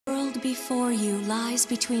world before you lies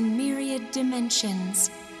between myriad dimensions.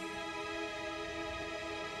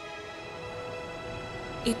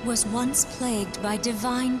 It was once plagued by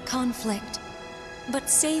divine conflict, but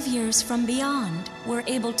saviors from beyond were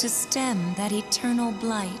able to stem that eternal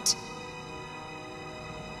blight.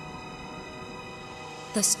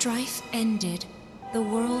 The strife ended, the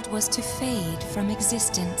world was to fade from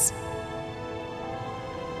existence.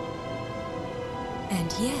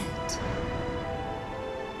 And yet...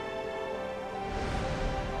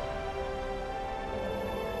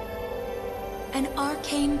 an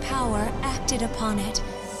arcane power acted upon it,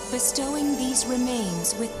 bestowing these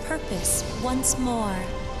remains with purpose once more.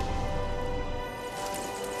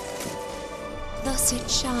 Thus it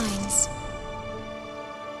shines.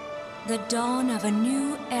 The dawn of a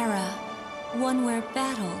new era, one where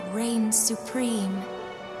battle reigns supreme.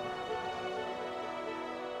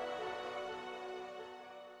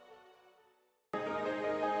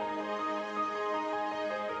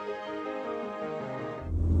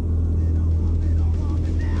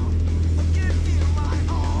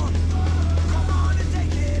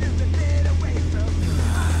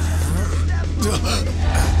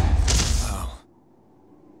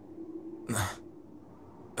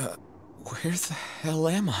 Where the hell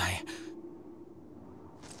am I?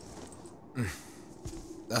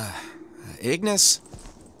 Ignis?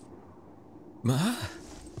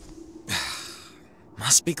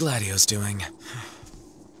 Must be Gladio's doing.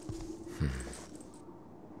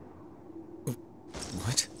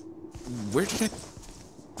 What? Where did I...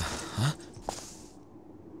 Huh?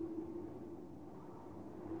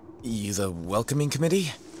 You the welcoming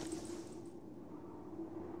committee?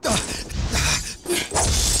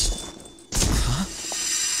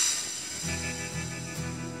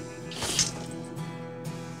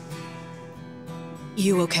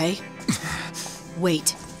 You okay?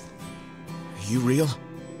 Wait. You real?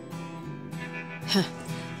 Huh.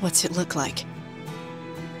 What's it look like?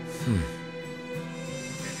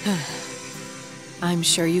 I'm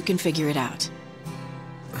sure you can figure it out.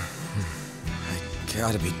 I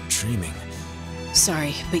gotta be dreaming.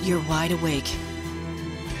 Sorry, but you're wide awake.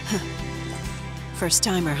 First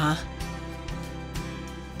timer, huh?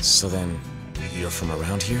 So then, you're from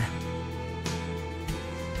around here?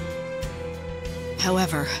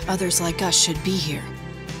 However, others like us should be here.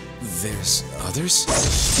 There's others?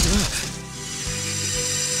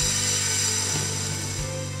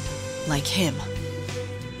 Like him.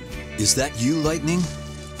 Is that you, Lightning?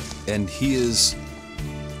 And he is...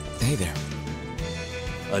 Hey there.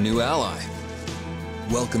 a new ally.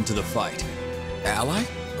 Welcome to the fight. Ally?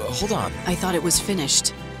 Hold on. I thought it was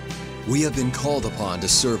finished. We have been called upon to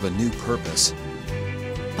serve a new purpose.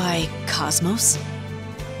 By Cosmos?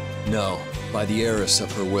 No, by the heiress of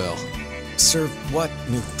her will. Serve what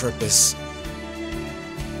new purpose?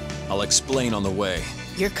 I'll explain on the way.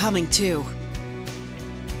 You're coming too.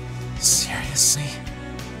 Seriously?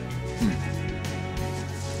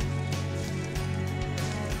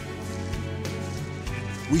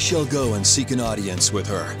 We shall go and seek an audience with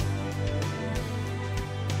her.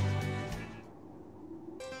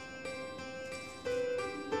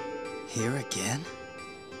 Here again?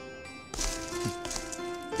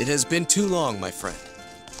 It has been too long, my friend.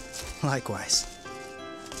 Likewise.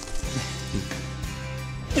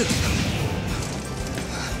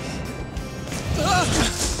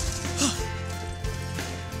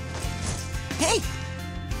 Hey!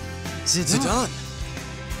 Zidane!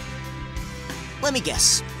 Let me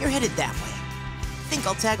guess. You're headed that way. Think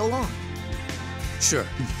I'll tag along. Sure.